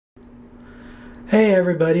Hey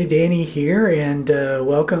everybody, Danny here, and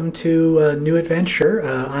welcome to a new adventure.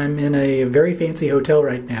 I'm in a very fancy hotel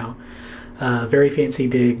right now. Very fancy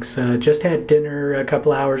digs. Just had dinner a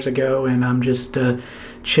couple hours ago, and I'm just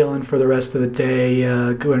chilling for the rest of the day.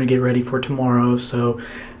 Going to get ready for tomorrow. So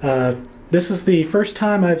this is the first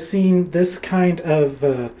time I've seen this kind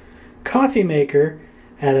of coffee maker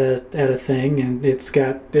at a thing, and it's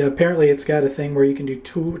got apparently it's got a thing where you can do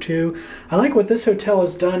two. I like what this hotel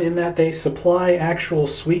has done in that they supply actual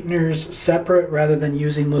sweeteners separate rather than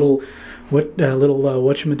using little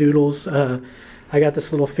whatchamadoodles. I got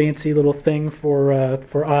this little fancy little thing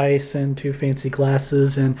for ice and two fancy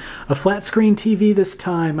glasses and a flat screen TV this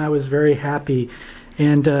time. I was very happy,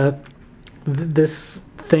 and this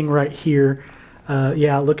thing right here.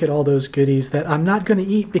 Yeah, look at all those goodies that I'm not going to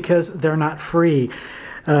eat because they're not free.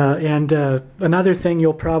 And another thing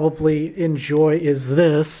you'll probably enjoy is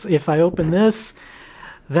this. If I open this,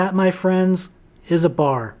 that, my friends, is a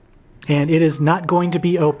bar. And it is not going to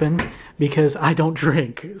be open because I don't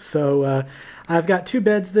drink. So I've got two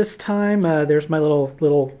beds this time. There's my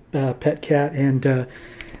little pet cat, and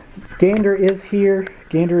Gander is here.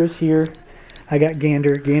 Gander is here. I got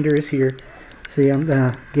Gander. Gander is here. See,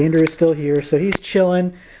 Gander is still here, so he's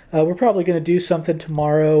chilling. We're probably going to do something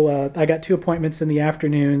tomorrow. I got 2 appointments in the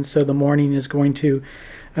afternoon, so the morning is going to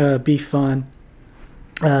be fun.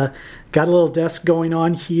 Got a little desk going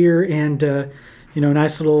on here, and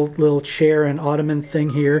nice little chair and ottoman thing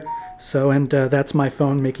here. So, and that's my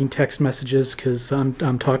phone making text messages because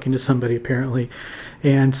I'm talking to somebody apparently,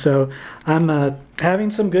 and so I'm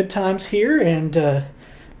having some good times here, and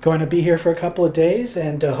going to be here for a couple of days,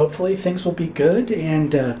 and hopefully things will be good,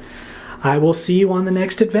 and I will see you on the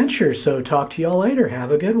next adventure. So talk to y'all later.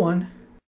 Have a good one.